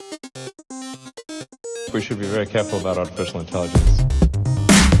We should be very careful about artificial intelligence.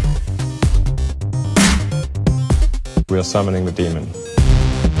 We are summoning the demon.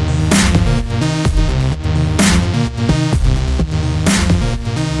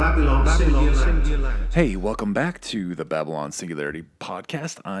 Hey, welcome back to the Babylon Singularity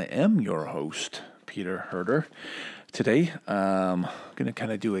podcast. I am your host, Peter Herder. Today, I'm going to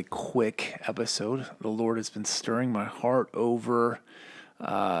kind of do a quick episode. The Lord has been stirring my heart over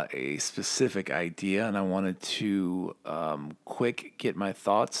a specific idea, and I wanted to quick get my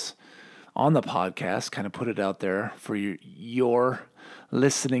thoughts on the podcast, kind of put it out there for your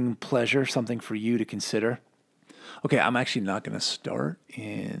listening pleasure, something for you to consider. Okay, I'm actually not going to start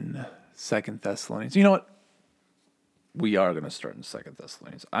in 2 Thessalonians. You know what? We are going to start in 2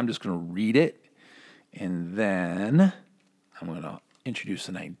 Thessalonians. I'm just going to read it, and then I'm going to introduce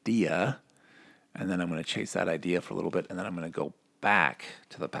an idea, and then I'm going to chase that idea for a little bit, and then I'm going to go back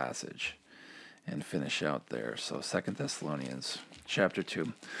to the passage and finish out there. So 2 Thessalonians chapter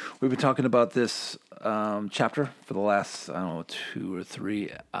 2. We've been talking about this chapter for the last, 2 or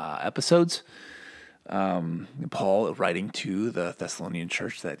 3 episodes. Paul writing to the Thessalonian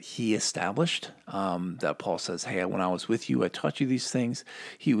church that he established, that Paul says, hey, when I was with you, I taught you these things.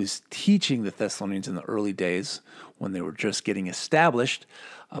 He was teaching the Thessalonians in the early days when they were just getting established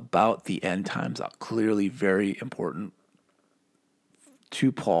about the end times. Clearly very important to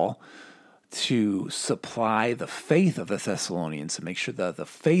Paul to supply the faith of the Thessalonians, to make sure that the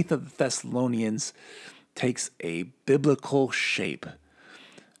faith of the Thessalonians takes a biblical shape.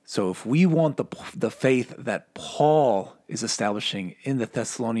 So if we want the faith that Paul is establishing in the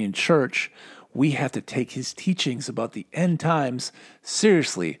Thessalonian church, we have to take his teachings about the end times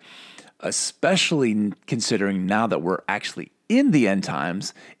seriously, especially considering now that we're actually in the end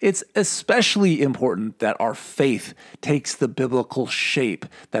times. It's especially important that our faith takes the biblical shape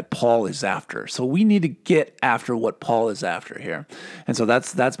that Paul is after. So we need to get after what Paul is after here. And so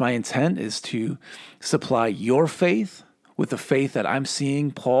that's my intent, is to supply your faith with the faith that I'm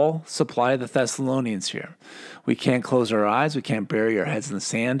seeing Paul supply the Thessalonians here. We can't close our eyes. We can't bury our heads in the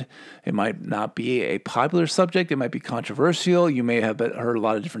sand. It might not be a popular subject. It might be controversial. You may have heard a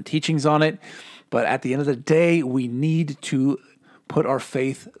lot of different teachings on it. But at the end of the day, we need to put our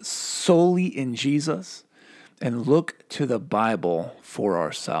faith solely in Jesus and look to the Bible for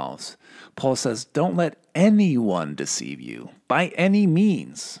ourselves. Paul says, don't let anyone deceive you by any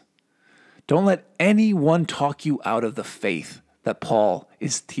means. Don't let anyone talk you out of the faith that Paul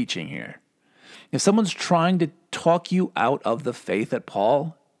is teaching here. If someone's trying to talk you out of the faith that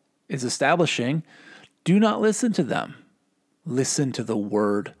Paul is establishing, do not listen to them. Listen to the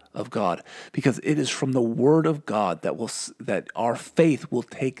Word of God, because it is from the Word of God that our faith will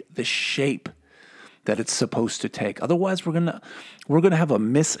take the shape that it's supposed to take. Otherwise, we're gonna have a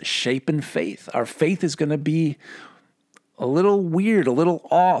misshapen faith. Our faith is gonna be a little weird, a little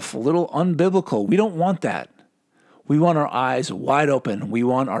off, a little unbiblical. We don't want that. We want our eyes wide open. We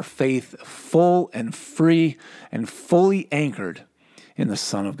want our faith full and free and fully anchored in the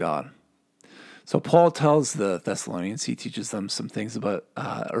Son of God. So Paul tells the Thessalonians, he teaches them some things about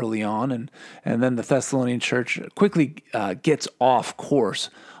early on, and then the Thessalonian church quickly gets off course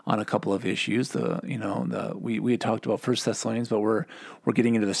on a couple of issues. We had talked about 1 Thessalonians, but we're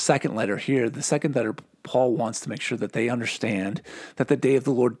getting into the second letter here. The second letter, Paul wants to make sure that they understand that the day of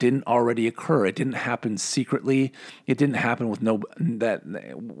the Lord didn't already occur. It didn't happen secretly. It didn't happen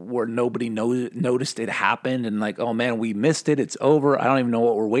where nobody noticed it happened and like, oh man, we missed it. It's over. I don't even know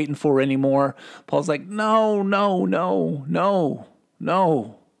what we're waiting for anymore. Paul's like, no.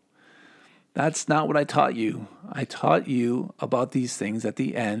 That's not what I taught you. I taught you about these things at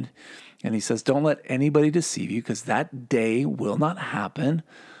the end. And he says, don't let anybody deceive you, because that day will not happen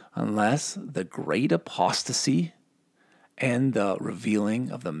unless the great apostasy and the revealing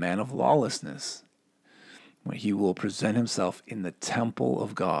of the man of lawlessness, when he will present himself in the temple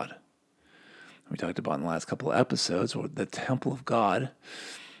of God. We talked about in the last couple of episodes, where the temple of God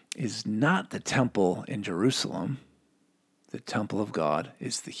is not the temple in Jerusalem. The temple of God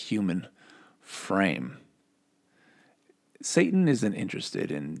is the human frame. Satan isn't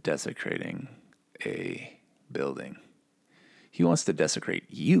interested in desecrating a building. He wants to desecrate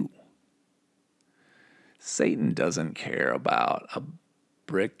you. Satan doesn't care about a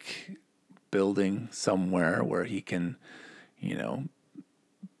brick building somewhere where he can,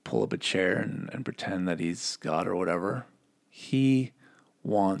 pull up a chair and pretend that he's God or whatever. He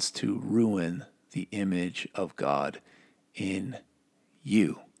wants to ruin the image of God in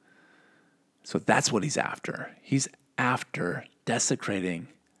you. So that's what he's after. He's after desecrating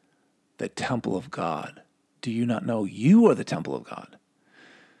the temple of God. Do you not know you are the temple of God?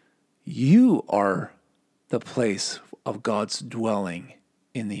 You are the place of God's dwelling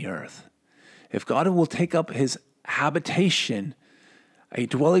in the earth. If God will take up his habitation, a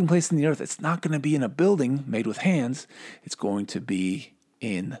dwelling place in the earth, it's not going to be in a building made with hands. It's going to be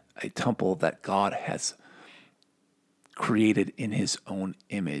in a temple that God has created in his own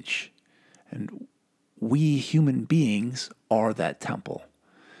image. And we human beings are that temple.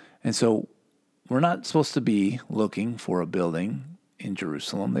 And so we're not supposed to be looking for a building in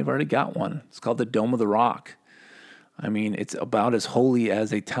Jerusalem. They've already got one. It's called the Dome of the Rock. I mean, it's about as holy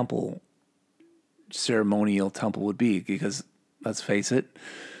as a temple, ceremonial temple would be, because let's face it,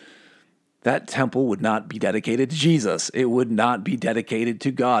 that temple would not be dedicated to Jesus. It would not be dedicated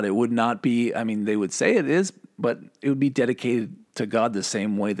to God. It would not be, I mean, they would say it is, but it would be dedicated to God the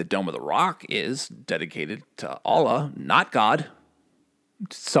same way the Dome of the Rock is dedicated to Allah, not God.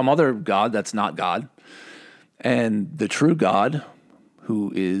 Some other God that's not God. And the true God,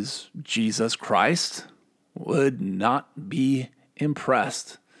 who is Jesus Christ, would not be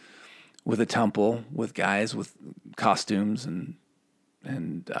impressed with a temple with guys with costumes and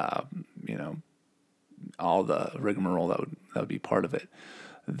all the rigmarole that would be part of it.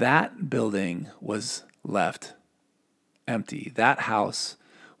 That building was left empty. That house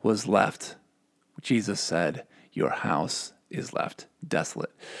was left. Jesus said, "Your house is left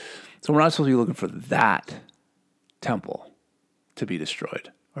desolate." So we're not supposed to be looking for that temple to be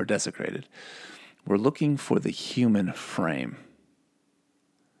destroyed or desecrated. We're looking for the human frame.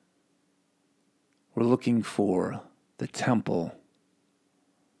 We're looking for the temple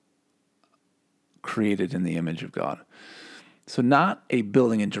created in the image of God. So not a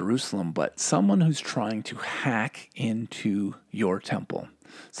building in Jerusalem, but someone who's trying to hack into your temple.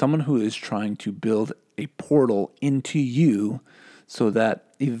 Someone who is trying to build a portal into you so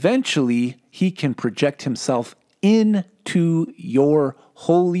that eventually he can project himself into your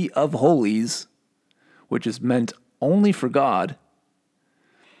holy of holies, which is meant only for God.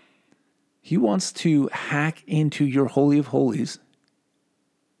 He wants to hack into your holy of holies.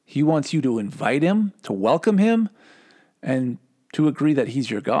 He wants you to invite him, to welcome him, and to agree that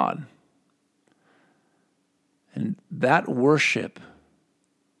he's your God. And that worship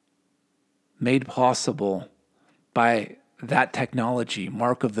made possible by that technology,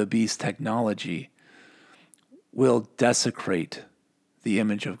 Mark of the Beast technology, will desecrate the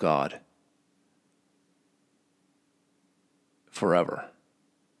image of God forever.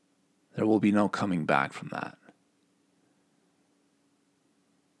 There will be no coming back from that.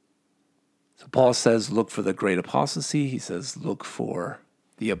 So Paul says, look for the great apostasy. He says, look for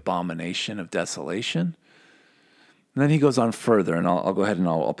the abomination of desolation. And then he goes on further, and I'll go ahead and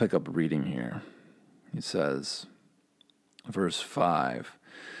I'll pick up reading here. He says, verse 5,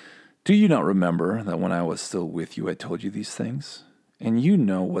 "Do you not remember that when I was still with you, I told you these things? And you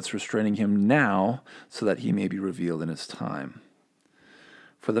know what's restraining him now, so that he may be revealed in his time.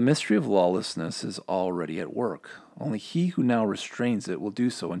 For the mystery of lawlessness is already at work. Only he who now restrains it will do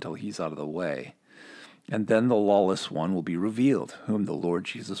so until he's out of the way. And then the lawless one will be revealed, whom the Lord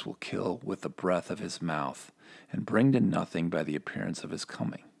Jesus will kill with the breath of his mouth, and bring to nothing by the appearance of his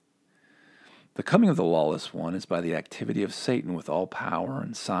coming. The coming of the lawless one is by the activity of Satan with all power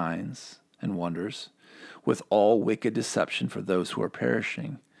and signs and wonders, with all wicked deception for those who are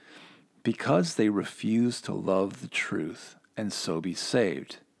perishing, because they refuse to love the truth and so be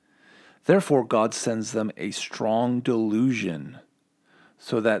saved. Therefore God sends them a strong delusion,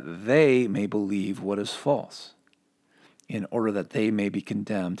 so that they may believe what is false, in order that they may be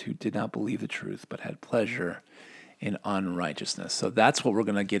condemned who did not believe the truth but had pleasure in unrighteousness." So that's what we're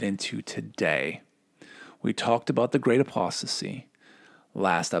going to get into today. We talked about the great apostasy.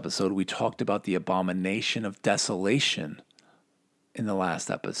 Last episode, we talked about the abomination of desolation in the last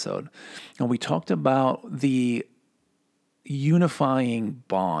episode. And we talked about the unifying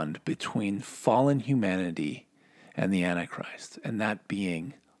bond between fallen humanity and the Antichrist, and that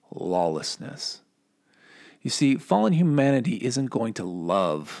being lawlessness. You see, fallen humanity isn't going to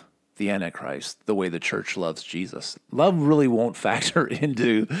love the Antichrist the way the church loves Jesus. Love really won't factor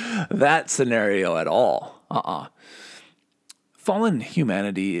into that scenario at all. Fallen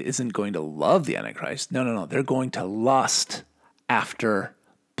humanity isn't going to love the Antichrist. No. They're going to lust after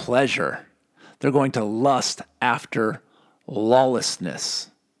pleasure. They're going to lust after lawlessness.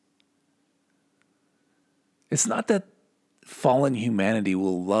 It's not that fallen humanity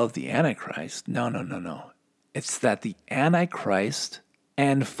will love the Antichrist. No. It's that the Antichrist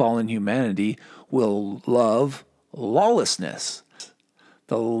and fallen humanity will love lawlessness.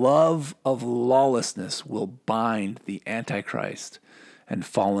 The love of lawlessness will bind the Antichrist and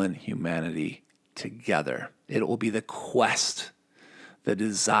fallen humanity together. It will be the quest, the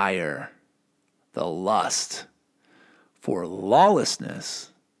desire the lust for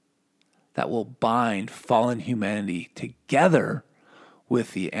lawlessness that will bind fallen humanity together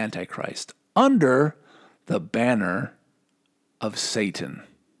with the Antichrist under the banner of Satan,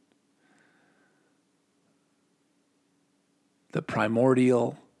 the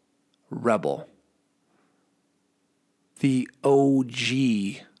primordial rebel, the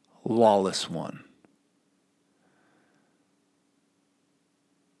OG Lawless One.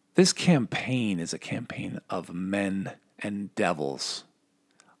 This campaign is a campaign of men and devils.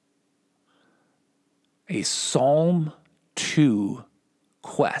 A Psalm 2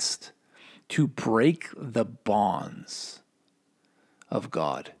 quest to break the bonds of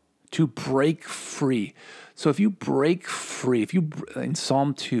God, to break free. So if you break free, in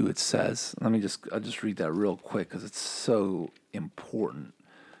Psalm 2 it says, I'll just read that real quick because it's so important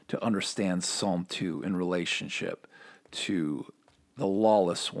to understand Psalm 2 in relationship to the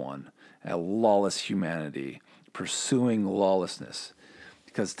lawless one, a lawless humanity, pursuing lawlessness.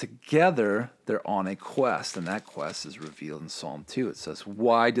 Because together they're on a quest, and that quest is revealed in Psalm 2. It says,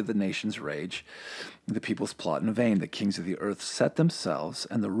 "Why did the nations rage? The peoples plot in vain. The kings of the earth set themselves,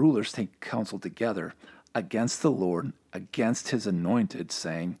 and the rulers take counsel together against the Lord, against his anointed,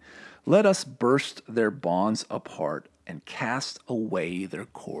 saying, let us burst their bonds apart and cast away their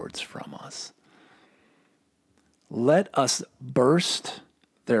cords from us." Let us burst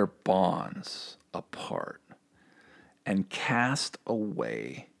their bonds apart and cast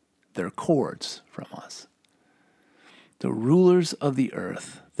away their cords from us. The rulers of the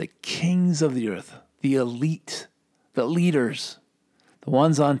earth, the kings of the earth, the elite, the leaders, the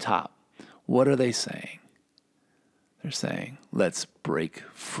ones on top, what are they saying? They're saying, let's break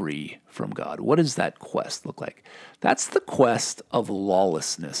free from God. What does that quest look like? That's the quest of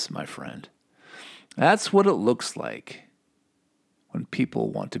lawlessness, my friend. That's what it looks like when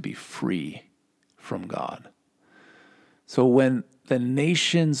people want to be free from God. So when the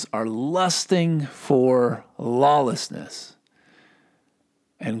nations are lusting for lawlessness,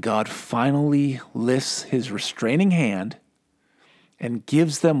 and God finally lifts his restraining hand and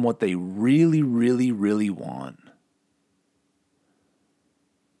gives them what they really, really, really want,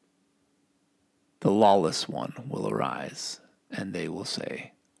 the lawless one will arise, and they will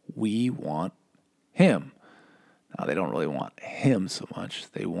say, we want him. Now, they don't really want him so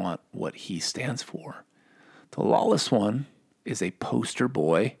much. They want what he stands for. The lawless one is a poster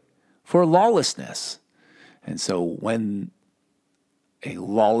boy for lawlessness. And so when a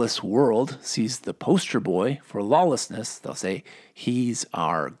lawless world sees the poster boy for lawlessness, they'll say, he's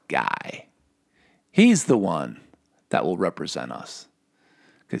our guy. He's the one that will represent us,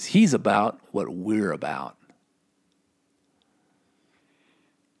 because he's about what we're about.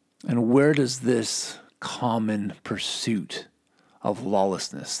 And where does this common pursuit of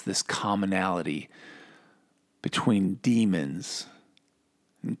lawlessness, this commonality between demons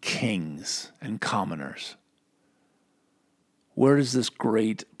and kings and commoners, where does this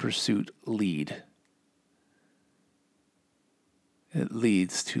great pursuit lead? It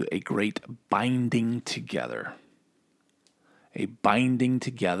leads to a great binding together. A binding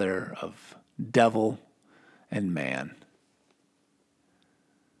together of devil and man.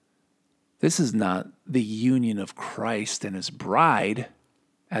 This is not the union of Christ and his bride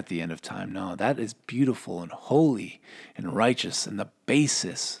at the end of time. No, that is beautiful and holy and righteous. And the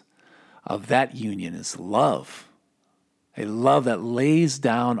basis of that union is love. A love that lays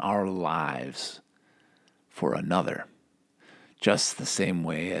down our lives for another. Just the same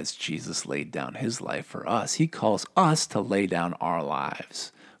way as Jesus laid down his life for us, he calls us to lay down our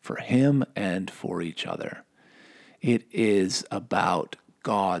lives for him and for each other. It is about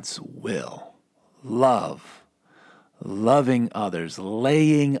God's will, love, loving others,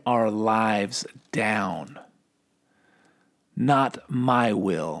 laying our lives down. Not my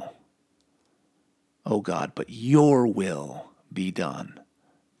will, O God, but your will be done.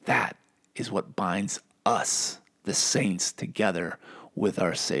 That is what binds us, the saints, together with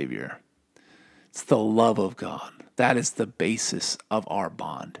our Savior. It's the love of God. That is the basis of our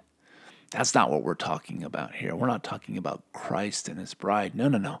bond. That's not what we're talking about here. We're not talking about Christ and his bride.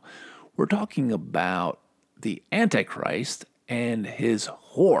 No. We're talking about the Antichrist and his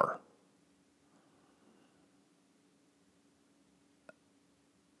whore.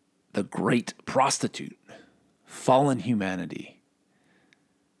 The great prostitute, fallen humanity.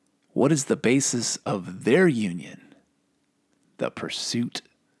 What is the basis of their union? The pursuit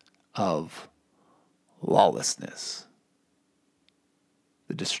of lawlessness.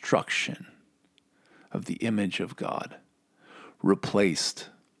 The destruction of the image of God, replaced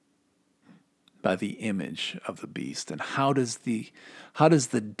by the image of the beast. And how does the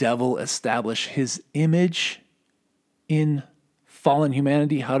devil establish his image in fallen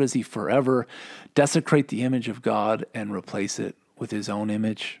humanity? How does he forever desecrate the image of God and replace it with his own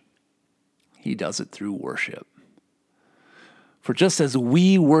image? He does it through worship. For just as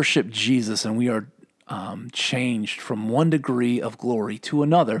we worship Jesus and we are changed from one degree of glory to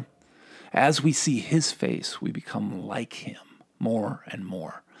another, as we see his face, we become like him more and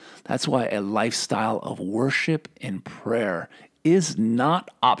more. That's why a lifestyle of worship and prayer is not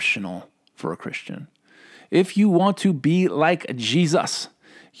optional for a Christian. If you want to be like Jesus,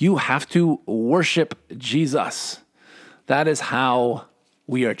 you have to worship Jesus. That is how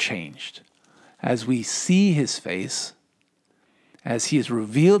we are changed. As we see his face, as he is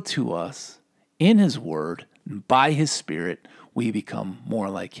revealed to us in his word, and by his spirit, we become more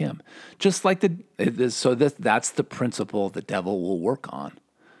like him. Just like that's the principle the devil will work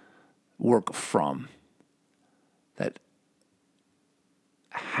from. That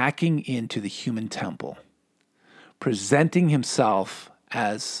hacking into the human temple, presenting himself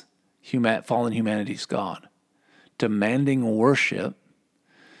as fallen humanity's God, demanding worship,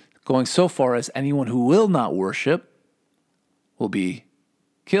 going so far as anyone who will not worship will be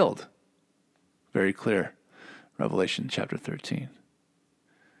killed. Very clear. Revelation chapter 13.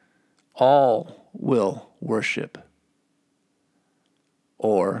 All will worship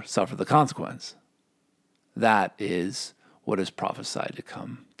or suffer the consequence. That is what is prophesied to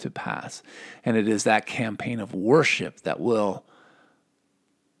come to pass. And it is that campaign of worship that will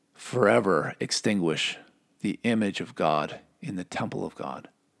forever extinguish the image of God in the temple of God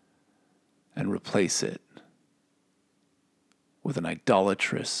and replace it with an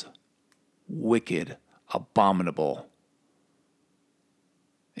idolatrous, wicked, abominable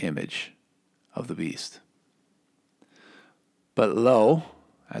image of the beast. But lo,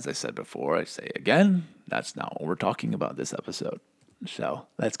 as I said before, I say again, that's not what we're talking about this episode. So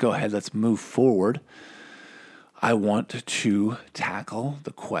let's go ahead, let's move forward. I want to tackle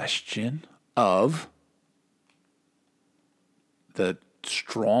the question of the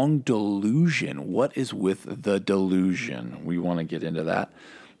strong delusion. What is with the delusion? We want to get into that.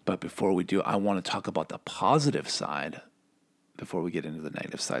 But before we do, I want to talk about the positive side before we get into the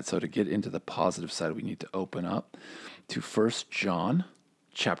negative side. So to get into the positive side, we need to open up to 1 John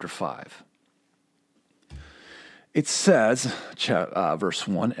chapter 5. It says, verse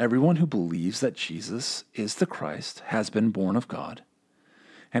 1, everyone who believes that Jesus is the Christ has been born of God,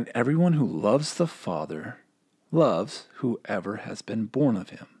 and everyone who loves the Father loves whoever has been born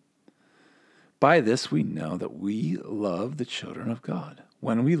of him. By this we know that we love the children of God,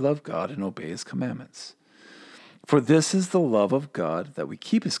 when we love God and obey his commandments. For this is the love of God, that we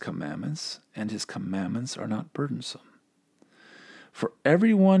keep his commandments, and his commandments are not burdensome. For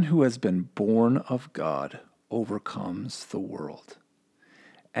everyone who has been born of God overcomes the world.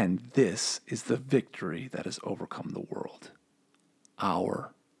 And this is the victory that has overcome the world: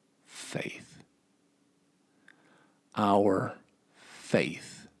 our faith. Our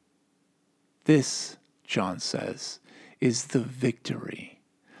faith. This, John says, is the victory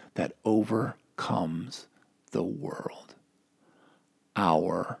that overcomes the world.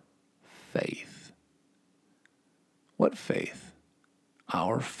 Our faith. What faith?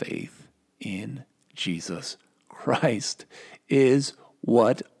 Our faith in Jesus Christ is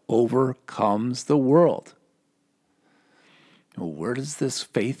what overcomes the world. Well, where does this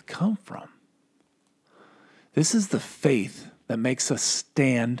faith come from? This is the faith that makes us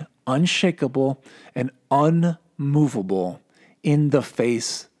stand unshakable and unmovable in the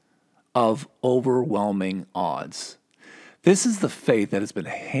face of overwhelming odds. This is the faith that has been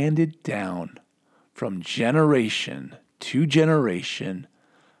handed down from generation to generation,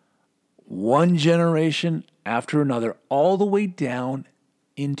 one generation after another, all the way down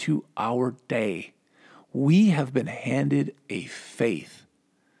into our day. We have been handed a faith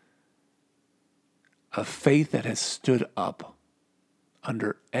that has stood up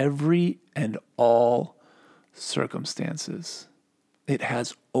under every and all circumstances. It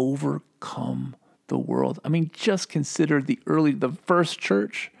has overcome the world. I mean, just consider the first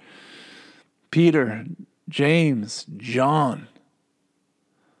church. Peter, James, John.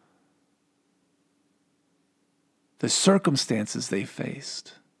 The circumstances they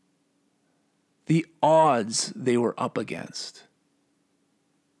faced. The odds they were up against.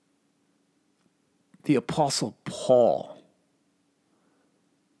 The Apostle Paul.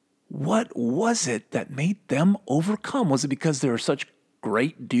 What was it that made them overcome? Was it because they were such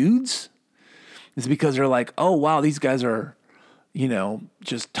great dudes? Is it because they're like, oh, wow, these guys are,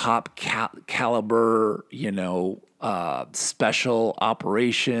 just top caliber, special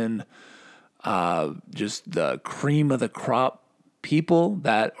operation, just the cream of the crop people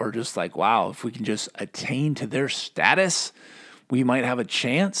that are just like, wow, if we can just attain to their status, we might have a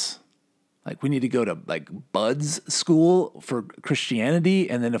chance. Like we need to go to like Bud's school for Christianity,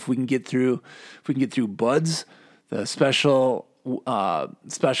 and then if we can get through Bud's, the special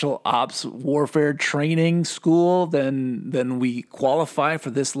ops warfare training school, then we qualify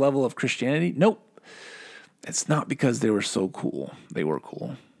for this level of Christianity. Nope, it's not because they were so cool. They were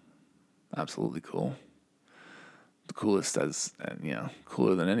cool, absolutely cool, the coolest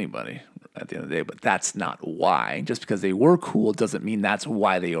cooler than anybody at the end of the day. But that's not why. Just because they were cool doesn't mean that's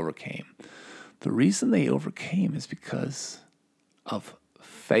why they overcame. The reason they overcame is because of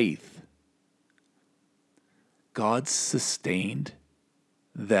faith. God sustained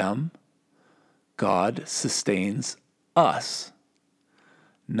them. God sustains us.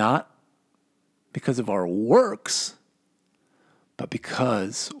 Not because of our works, but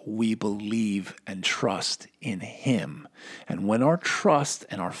because we believe and trust in Him. And when our trust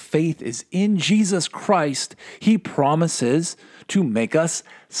and our faith is in Jesus Christ, He promises to make us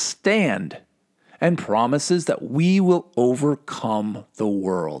stand and promises that we will overcome the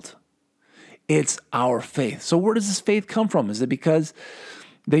world. It's our faith. So where does this faith come from? Is it because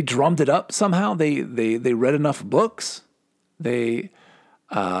they drummed it up somehow? They read enough books? They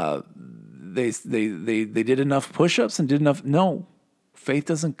did enough push-ups and did enough? No. Faith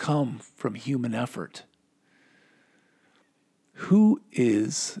doesn't come from human effort. Who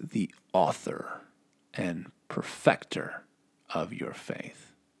is the author and perfecter of your faith?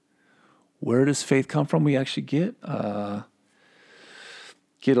 Where does faith come from? We actually get a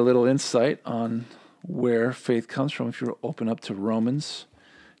little insight on where faith comes from if you open up to Romans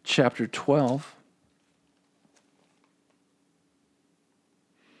chapter 12.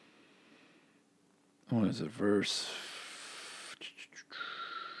 What is it? Verse...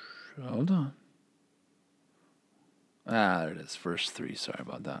 Hold on. There it is. Verse 3. Sorry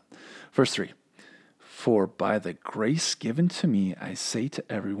about that. Verse 3. For by the grace given to me, I say to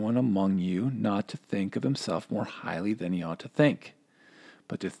everyone among you not to think of himself more highly than he ought to think,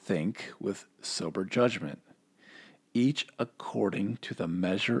 but to think with sober judgment, each according to the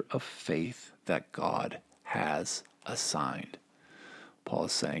measure of faith that God has assigned. Paul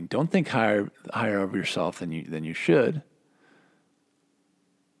is saying, don't think higher of yourself than you should.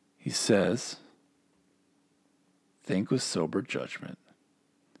 He says, think with sober judgment,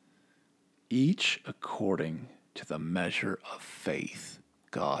 each according to the measure of faith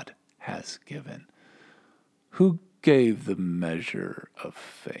God has given. Who gave the measure of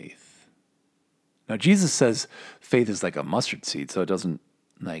faith? Now, Jesus says faith is like a mustard seed, so it doesn't,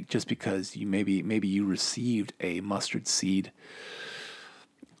 like, just because you maybe you received a mustard seed,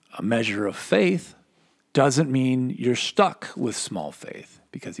 a measure of faith, doesn't mean you're stuck with small faith,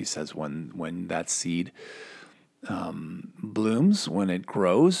 because he says when that seed blooms, when it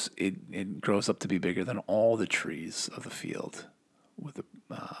grows, it grows up to be bigger than all the trees of the field, with the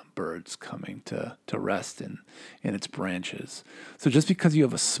birds coming to rest in its branches. So just because you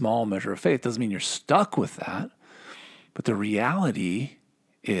have a small measure of faith doesn't mean you're stuck with that. But the reality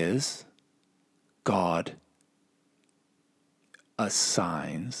is God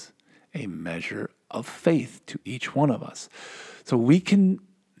assigns a measure of faith to each one of us. So we can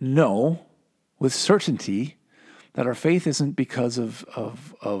know with certainty that our faith isn't because of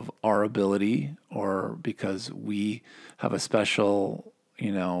our ability or because we have a special,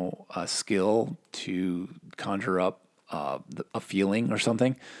 a skill to conjure up a feeling or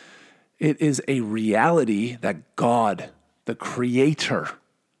something. It is a reality that God, the Creator,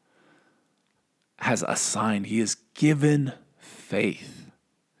 has assigned. He has given faith.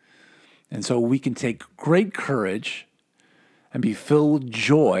 And so we can take great courage and be filled with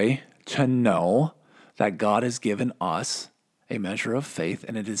joy to know that God has given us a measure of faith,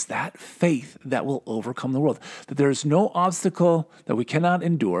 and it is that faith that will overcome the world. That there is no obstacle that we cannot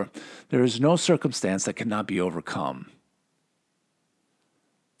endure. There is no circumstance that cannot be overcome.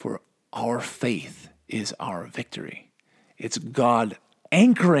 For our faith is our victory. It's God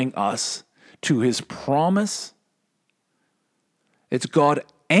anchoring us to His promise. It's God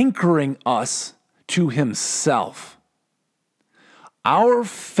anchoring us to Himself. Our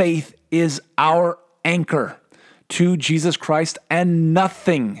faith is our anchor to Jesus Christ, and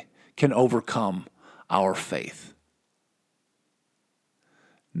nothing can overcome our faith.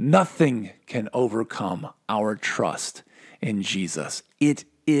 Nothing can overcome our trust in Jesus. It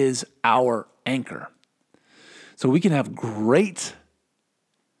is our anchor. So we can have great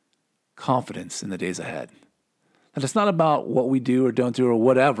confidence in the days ahead. And it's not about what we do or don't do or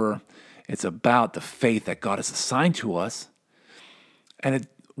whatever. It's about the faith that God has assigned to us. And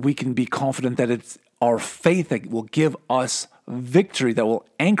we can be confident that it's our faith that will give us victory, that will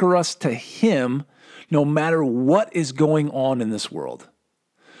anchor us to Him no matter what is going on in this world.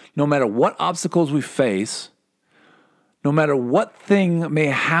 No matter what obstacles we face, no matter what thing may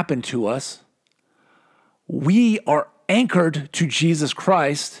happen to us, we are anchored to Jesus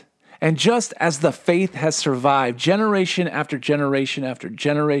Christ. And just as the faith has survived generation after generation after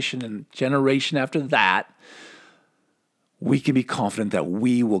generation and generation after that, we can be confident that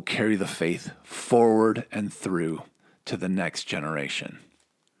we will carry the faith forward and through to the next generation.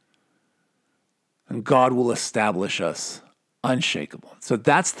 And God will establish us unshakable. So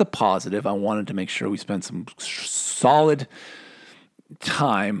that's the positive. I wanted to make sure we spent some solid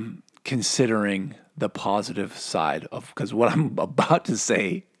time considering the positive side of, because what I'm about to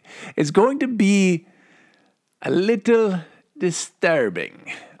say is going to be a little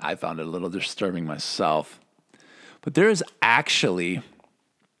disturbing. I found it a little disturbing myself. But there is actually,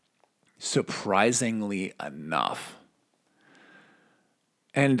 surprisingly enough,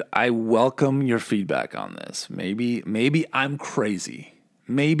 and I welcome your feedback on this. Maybe I'm crazy.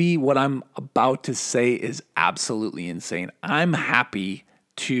 Maybe what I'm about to say is absolutely insane. I'm happy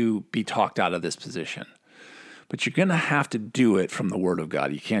to be talked out of this position. But you're going to have to do it from the Word of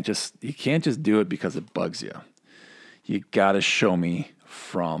God. You can't just do it because it bugs you. You got to show me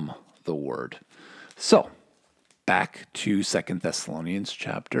from the Word. So, back to 2 Thessalonians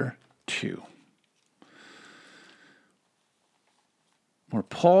chapter 2. Where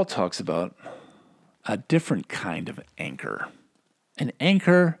Paul talks about a different kind of anchor. An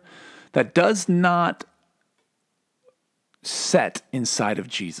anchor that does not set inside of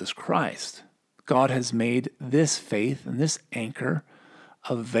Jesus Christ. God has made this faith and this anchor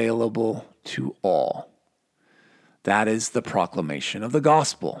available to all. That is the proclamation of the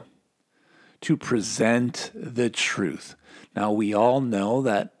gospel, to present the truth. Now, we all know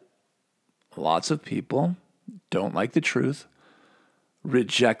that lots of people don't like the truth,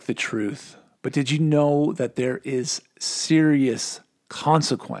 reject the truth. But did you know that there is serious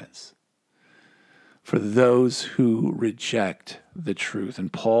consequence for those who reject the truth?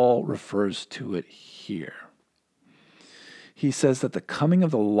 And Paul refers to it here. He says that the coming of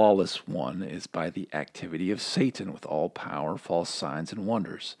the lawless one is by the activity of Satan with all power, false signs, and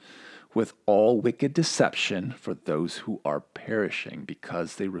wonders, with all wicked deception for those who are perishing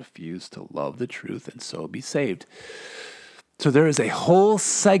because they refuse to love the truth and so be saved. So there is a whole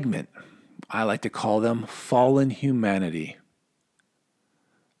segment, I like to call them fallen humanity,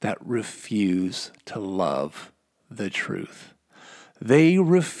 that refuse to love the truth. They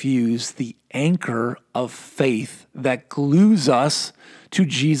refuse the anchor of faith that glues us to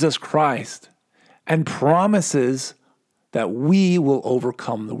Jesus Christ and promises that we will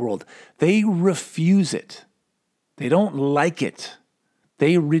overcome the world. They refuse it. They don't like it.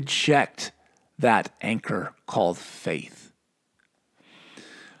 They reject that anchor called faith.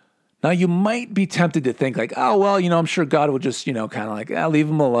 Now, you might be tempted to think like, oh, well, I'm sure God will just, kind of like, leave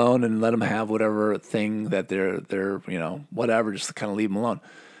them alone and let them have whatever thing that they're whatever, just to kind of leave them alone.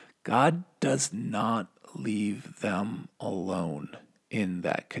 God does not leave them alone in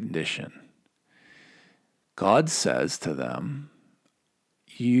that condition. God says to them,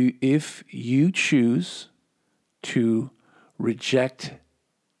 if you choose to reject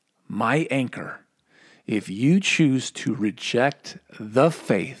my anchor, if you choose to reject the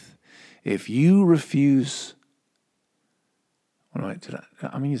faith, if you refuse,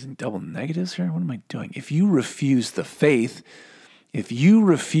 I'm using double negatives here? What am I doing? If you refuse the faith, if you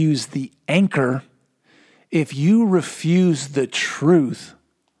refuse the anchor, if you refuse the truth,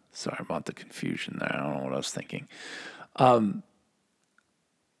 sorry about the confusion there. I don't know what I was thinking. I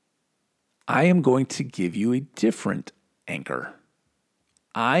am going to give you a different anchor.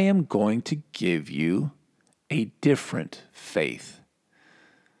 I am going to give you a different faith.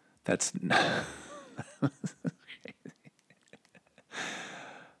 That's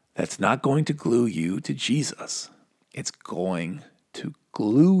not going to glue you to Jesus. It's going to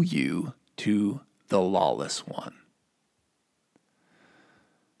glue you to the lawless one.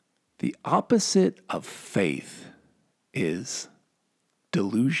 The opposite of faith is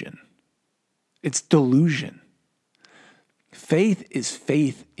delusion. It's delusion. Faith is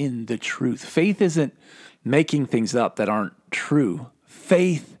faith in the truth. Faith isn't making things up that aren't true.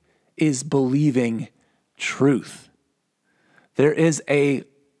 Faith is believing truth. There is a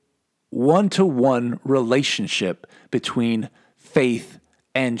one-to-one relationship between faith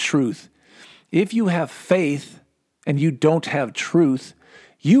and truth. If you have faith and you don't have truth,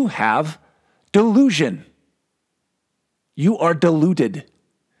 you have delusion. You are deluded.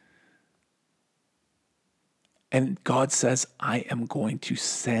 And God says, I am going to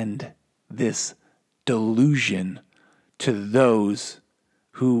send this delusion to those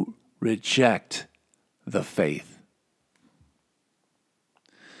who reject the faith.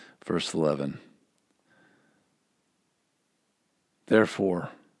 Verse 11. Therefore,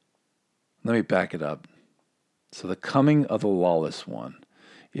 let me back it up. So the coming of the lawless one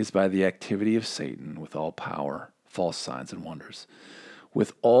is by the activity of Satan with all power, false signs and wonders,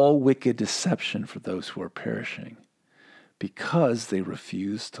 with all wicked deception for those who are perishing, because they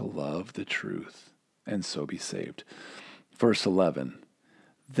refuse to love the truth and so be saved. Verse 11.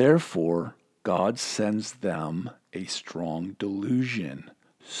 Therefore, God sends them a strong delusion,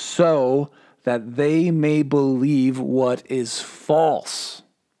 so that they may believe what is false.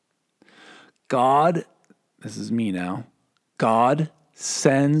 God, this is me now, God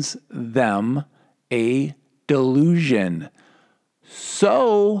sends them a delusion,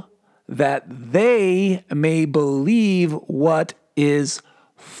 so that they may believe what is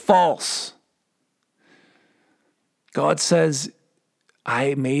false. God says,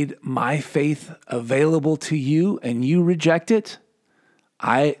 I made my faith available to you and you reject it.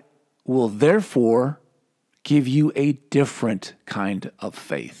 I will therefore give you a different kind of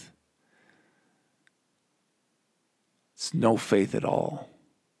faith. It's no faith at all.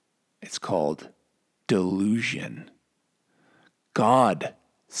 It's called delusion. God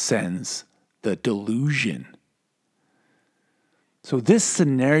sends the delusion. So this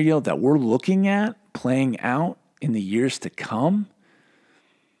scenario that we're looking at playing out in the years to come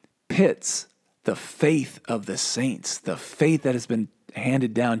pits the faith of the saints, the faith that has been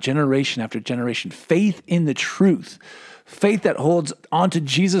handed down generation after generation, faith in the truth, faith that holds on to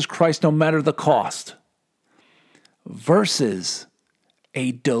Jesus Christ no matter the cost, versus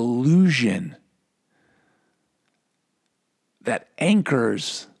a delusion that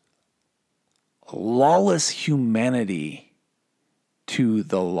anchors lawless humanity to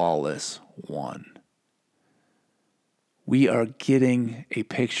the lawless one. We are getting a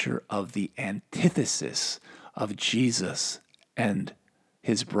picture of the antithesis of Jesus and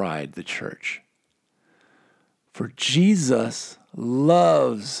his bride, the church. For Jesus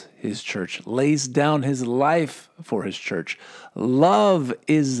loves his church, lays down his life for his church. Love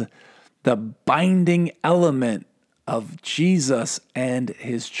is the binding element of Jesus and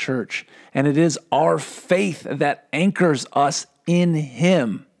his church. And it is our faith that anchors us in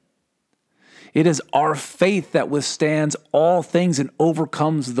him. It is our faith that withstands all things and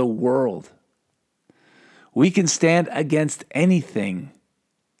overcomes the world. We can stand against anything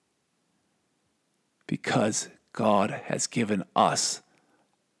because God has given us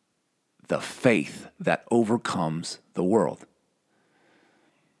the faith that overcomes the world.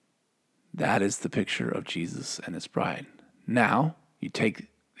 That is the picture of Jesus and his bride. Now, you take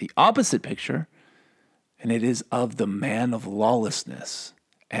the opposite picture, and it is of the man of lawlessness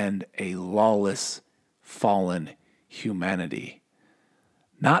and a lawless, fallen humanity.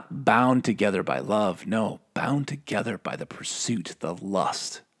 Not bound together by love, no, bound together by the pursuit, the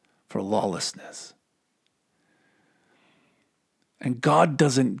lust for lawlessness. And God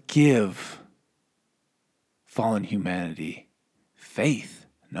doesn't give fallen humanity faith,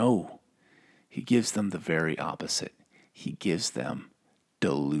 no. He gives them the very opposite. He gives them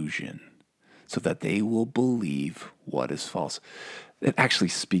delusion so that they will believe what is false. It actually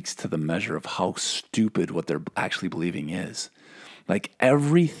speaks to the measure of how stupid what they're actually believing is. Like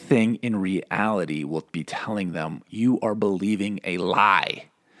everything in reality will be telling them, you are believing a lie.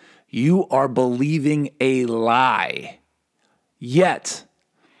 You are believing a lie. Yet,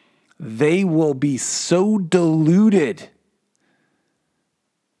 they will be so deluded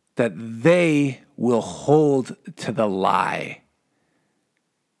that they will hold to the lie.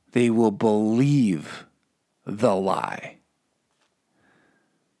 They will believe the lie.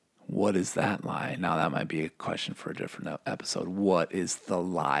 What is that lie? Now, that might be a question for a different episode. What is the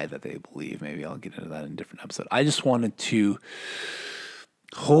lie that they believe? Maybe I'll get into that in a different episode. I just wanted to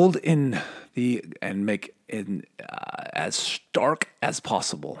hold in and make it as stark as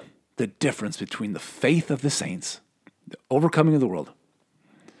possible the difference between the faith of the saints, the overcoming of the world,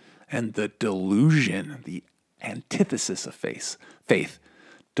 and the delusion, the antithesis of faith,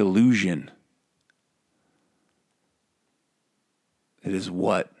 delusion. It is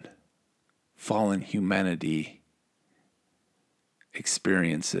what fallen humanity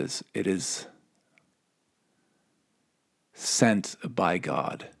experiences. It is sent by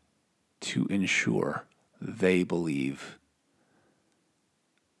God to ensure they believe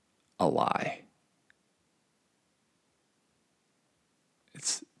a lie.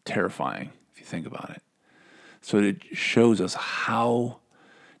 It's terrifying if you think about it. So it shows us how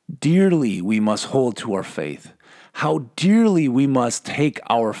dearly we must hold to our faith, how dearly we must take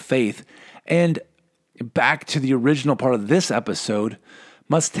our faith, and back to the original part of this episode,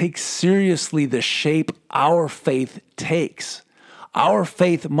 must take seriously the shape our faith takes. Our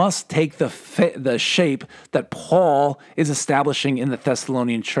faith must take the shape that Paul is establishing in the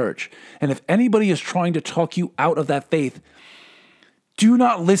Thessalonian church. And if anybody is trying to talk you out of that faith, do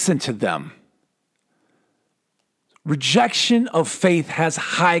not listen to them. Rejection of faith has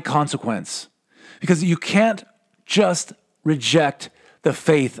high consequence because you can't just reject the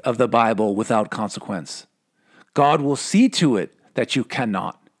faith of the Bible without consequence. God will see to it that you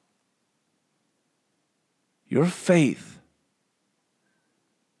cannot. Your faith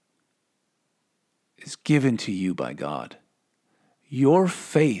is given to you by God. Your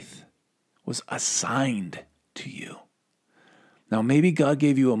faith was assigned to you. Now, maybe God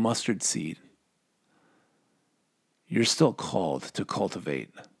gave you a mustard seed. You're still called to cultivate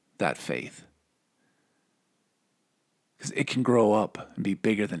that faith, because it can grow up and be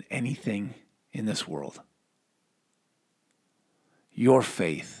bigger than anything in this world. Your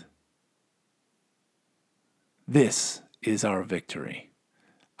faith. This is our victory,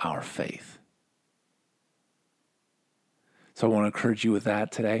 our faith. So I want to encourage you with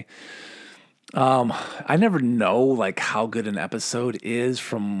that today. I never know how good an episode is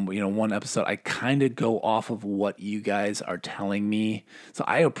from one episode. I kind of go off of what you guys are telling me. So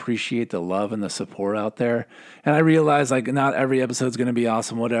I appreciate the love and the support out there. And I realize not every episode is going to be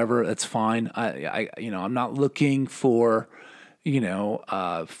awesome. Whatever, it's fine. I'm not looking for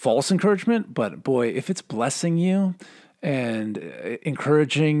false encouragement. But boy, if it's blessing you and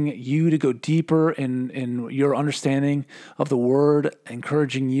encouraging you to go deeper in your understanding of the Word,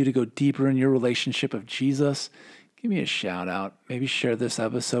 encouraging you to go deeper in your relationship of Jesus, give me a shout out. Maybe share this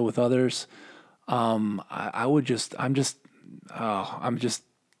episode with others. I'm just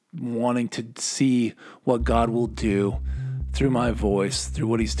wanting to see what God will do through my voice, through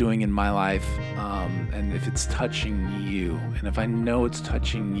what He's doing in my life, and if it's touching you, and if I know it's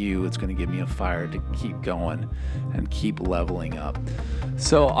touching you, it's going to give me a fire to keep going and keep leveling up.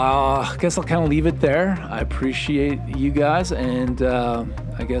 So I guess I'll kind of leave it there. I appreciate you guys, and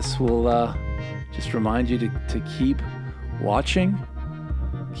I guess we'll just remind you to keep watching,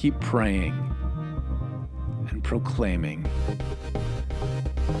 keep praying, and proclaiming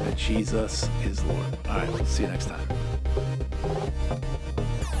that Jesus is Lord. All right, we'll see you next time.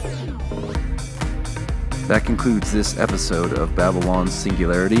 That concludes this episode of Babylon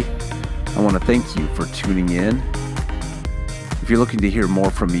Singularity. I want to thank you for tuning in. If you're looking to hear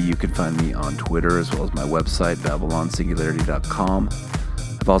more from me, you can find me on Twitter as well as my website, babylonsingularity.com.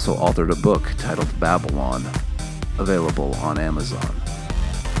 I've also authored a book titled Babylon, available on Amazon.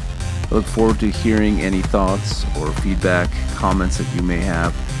 I look forward to hearing any thoughts or feedback, comments that you may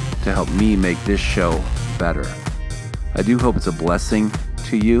have to help me make this show better. I do hope it's a blessing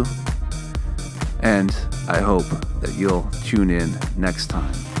to you, and I hope that you'll tune in next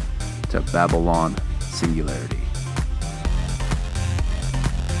time to Babylon Singularity.